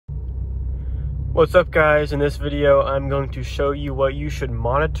What's up guys, in this video I'm going to show you what you should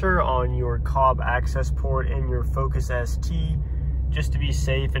monitor on your Cobb Accessport and your Focus ST just to be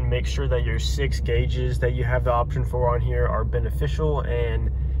safe and make sure that your 6 gauges that you have the option for on here are beneficial and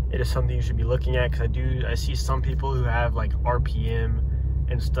it is something you should be looking at, because I see some people who have like RPM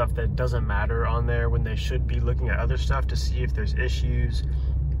and stuff that doesn't matter on there when they should be looking at other stuff to see if there's issues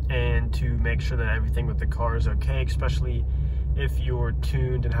and to make sure that everything with the car is okay, especially if you're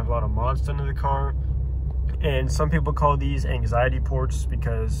tuned and have a lot of mods done to the car. And some people call these anxiety ports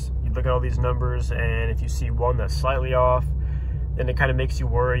because you look at all these numbers and if you see one that's slightly off, then it kind of makes you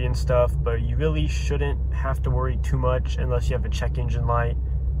worry and stuff, but you really shouldn't have to worry too much unless you have a check engine light,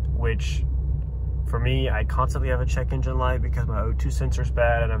 which for me, I constantly have a check engine light because my O2 sensor is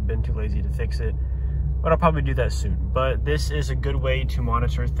bad and I've been too lazy to fix it, but I'll probably do that soon. But this is a good way to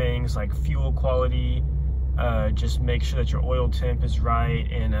monitor things like fuel quality. Just make sure that your oil temp is right,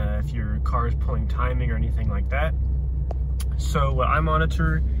 and if your car is pulling timing or anything like that. So what I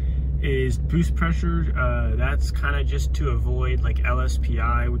monitor is boost pressure. That's kind of just to avoid like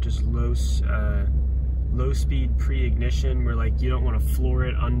LSPI, which is low speed pre-ignition, where like you don't want to floor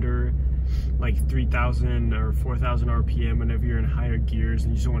it under like 3,000 or 4,000 RPM whenever you're in higher gears,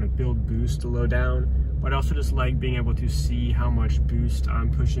 and you just want to build boost to low down. But I also just like being able to see how much boost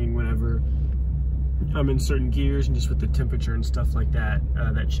I'm pushing whenever I'm in certain gears, and just with the temperature and stuff like that,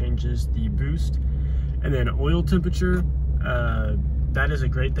 that changes the boost. And then oil temperature, that is a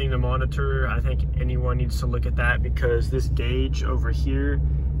great thing to monitor. I think anyone needs to look at that because this gauge over here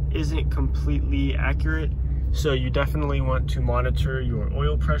isn't completely accurate. So you definitely want to monitor your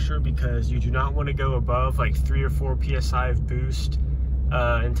oil pressure because you do not want to go above like 3 or 4 PSI of boost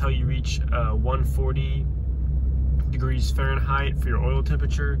until you reach 140 degrees Fahrenheit for your oil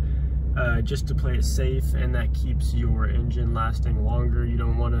temperature. Just to play it safe, and that keeps your engine lasting longer. You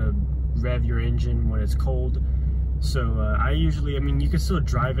don't want to rev your engine when it's cold. So I mean, you can still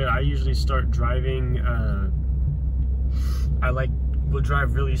drive it. I usually start driving, will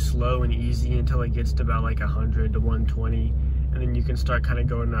drive really slow and easy until it gets to about like 100 to 120, and then you can start kind of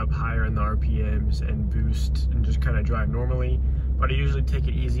going up higher in the RPMs and boost and just kind of drive normally. But I usually take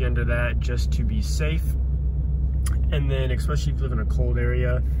it easy under that just to be safe. And then especially if you live in a cold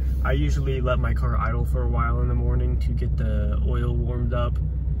area, I usually let my car idle for a while in the morning to get the oil warmed up.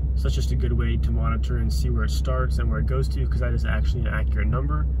 So that's just a good way to monitor and see where it starts and where it goes to, because that is actually an accurate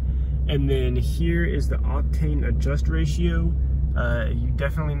number. And then here is the octane adjust ratio. You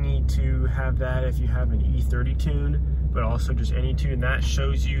definitely need to have that if you have an E30 tune, but also just any tune. That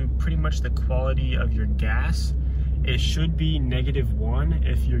shows you pretty much the quality of your gas. It should be -1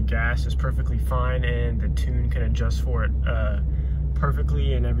 if your gas is perfectly fine and the tune can adjust for it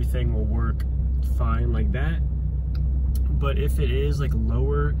perfectly and everything will work fine like that. But if it is like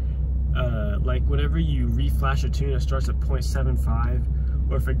lower, like whenever you reflash a tune, it starts at 0.75,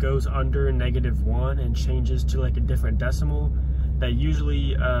 or if it goes under -1 and changes to like a different decimal, that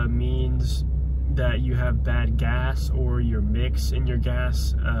usually means that you have bad gas, or your mix in your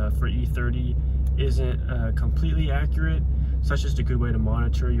gas for E30 isn't completely accurate. So that's just a good way to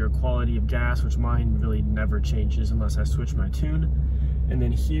monitor your quality of gas, which mine really never changes unless I switch my tune. And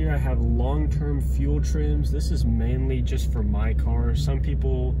then here I have long-term fuel trims. This is mainly just for my car. Some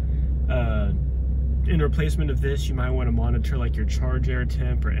people, in replacement of this, you might want to monitor like your charge air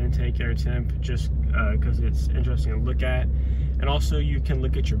temp or intake air temp, just because it's interesting to look at. And also you can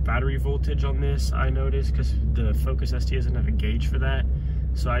look at your battery voltage on this, I noticed, because the Focus ST doesn't have a gauge for that.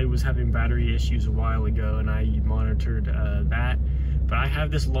 So I was having battery issues a while ago and I monitored that. But I have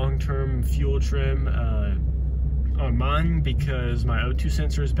this long-term fuel trim on mine because my O2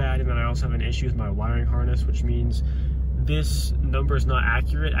 sensor is bad, and then I also have an issue with my wiring harness, which means this number is not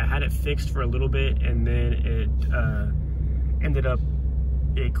accurate. I had it fixed for a little bit and then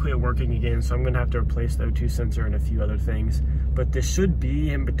it quit working again, so I'm gonna have to replace the O2 sensor and a few other things. But this should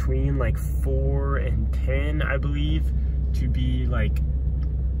be in between like 4 and 10, I believe, to be like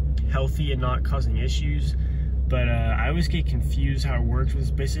healthy and not causing issues. But I always get confused how it works.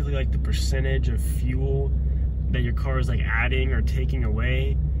 It's basically like the percentage of fuel that your car is like adding or taking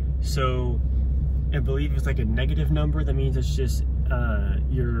away. So I believe it's like a negative number. That means it's just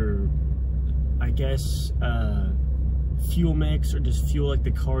your, I guess, fuel mix, or just fuel like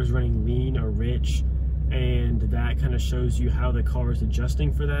the car is running lean or rich, and that kind of shows you how the car is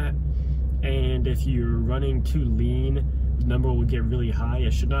adjusting for that. And if you're running too lean, the number will get really high.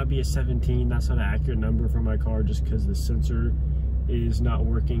 It should not be a 17. That's not an accurate number for my car just because the sensor is not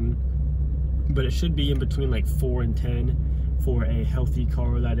working. But it should be in between like 4 and 10 for a healthy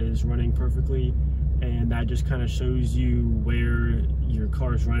car that is running perfectly. and that just kind of shows you where your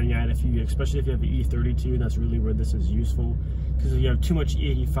car is running at. Especially if you have the E32, that's really where this is useful, because if you have too much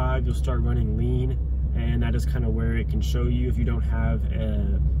E85, you'll start running lean, and that is kind of where it can show you if you don't have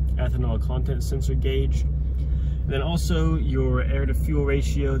a ethanol content sensor gauge. And then also your air to fuel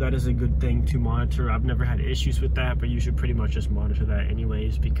ratio, that is a good thing to monitor. I've never had issues with that, but you should pretty much just monitor that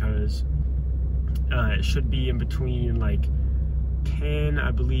anyways, because it should be in between like 10,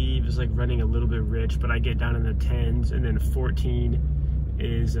 I believe, is like running a little bit rich, but I get down in the 10s, and then 14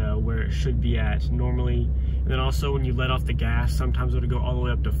 is where it should be at normally. And then also when you let off the gas, sometimes it'll go all the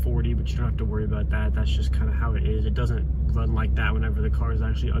way up to 40, but you don't have to worry about that. That's just kind of how it is. It doesn't run like that whenever the car is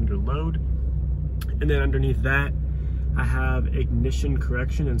actually under load. And then underneath that, I have ignition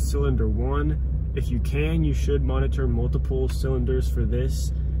correction in cylinder 1. If you can, you should monitor multiple cylinders for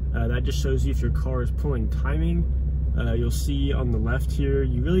this. That just shows you if your car is pulling timing. You'll see on the left here,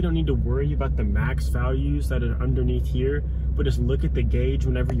 you really don't need to worry about the max values that are underneath here, but just look at the gauge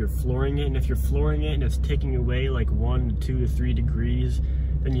whenever you're flooring it. And if you're flooring it and it's taking away like 1 to 2 to 3 degrees,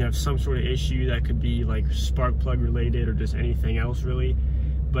 then you have some sort of issue that could be like spark plug related or just anything else really.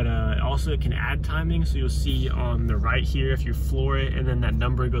 But also it can add timing, so you'll see on the right here, if you floor it and then that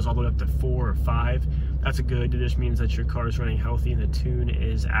number goes all the way up to 4 or 5, that's good. It just means that your car is running healthy and the tune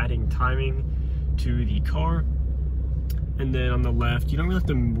is adding timing to the car. And then on the left, you don't really have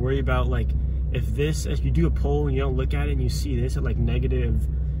to worry about like, if you do a poll and you don't look at it and you see this at like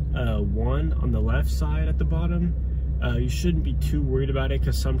 -1 on the left side at the bottom, you shouldn't be too worried about it,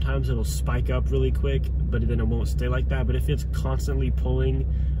 because sometimes it'll spike up really quick, but then it won't stay like that. But if it's constantly pulling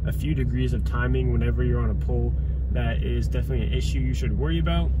a few degrees of timing whenever you're on a pull, that is definitely an issue you should worry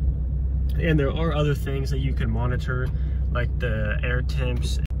about. And there are other things that you can monitor, like the air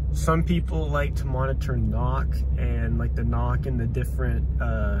temps. Some people like to monitor knock and like the knock in the different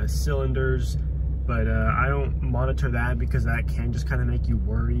cylinders, but I don't monitor that, because that can just kind of make you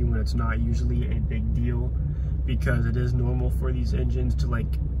worry when it's not usually a big deal, because it is normal for these engines to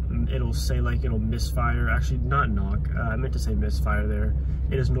like, it'll say like it'll misfire. Actually, not knock, I meant to say misfire there.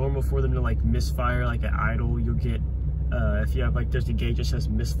 It is normal for them to like misfire, like at idle. You'll get, if you have like, there's the gauge that says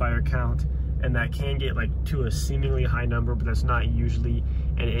misfire count, and that can get like to a seemingly high number, but that's not usually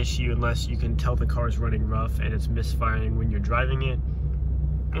an issue unless you can tell the car is running rough and it's misfiring when you're driving it.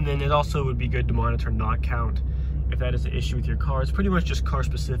 And then it also would be good to monitor knock count if that is an issue with your car. It's pretty much just car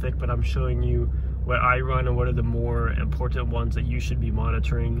specific, but I'm showing you what I run and what are the more important ones that you should be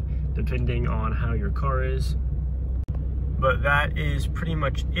monitoring depending on how your car is. But that is pretty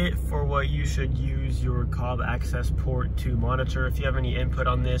much it for what you should use your Cobb Accessport to monitor. If you have any input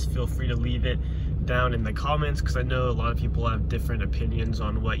on this, feel free to leave it down in the comments, because I know a lot of people have different opinions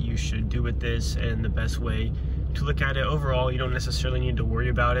on what you should do with this and the best way to look at it. Overall, you don't necessarily need to worry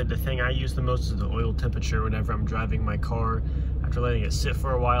about it. The thing I use the most is the oil temperature whenever I'm driving my car. After letting it sit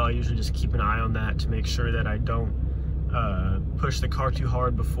for a while, I usually just keep an eye on that to make sure that I don't push the car too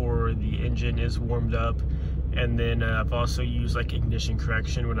hard before the engine is warmed up. And then I've also used like ignition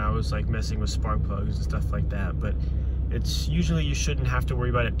correction when I was like messing with spark plugs and stuff like that. But it's usually, you shouldn't have to worry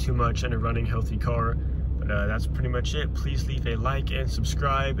about it too much in a running healthy car. But that's pretty much it. Please leave a like and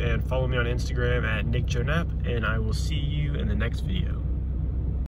subscribe, and follow me on Instagram at Nickjoenap, and I will see you in the next video.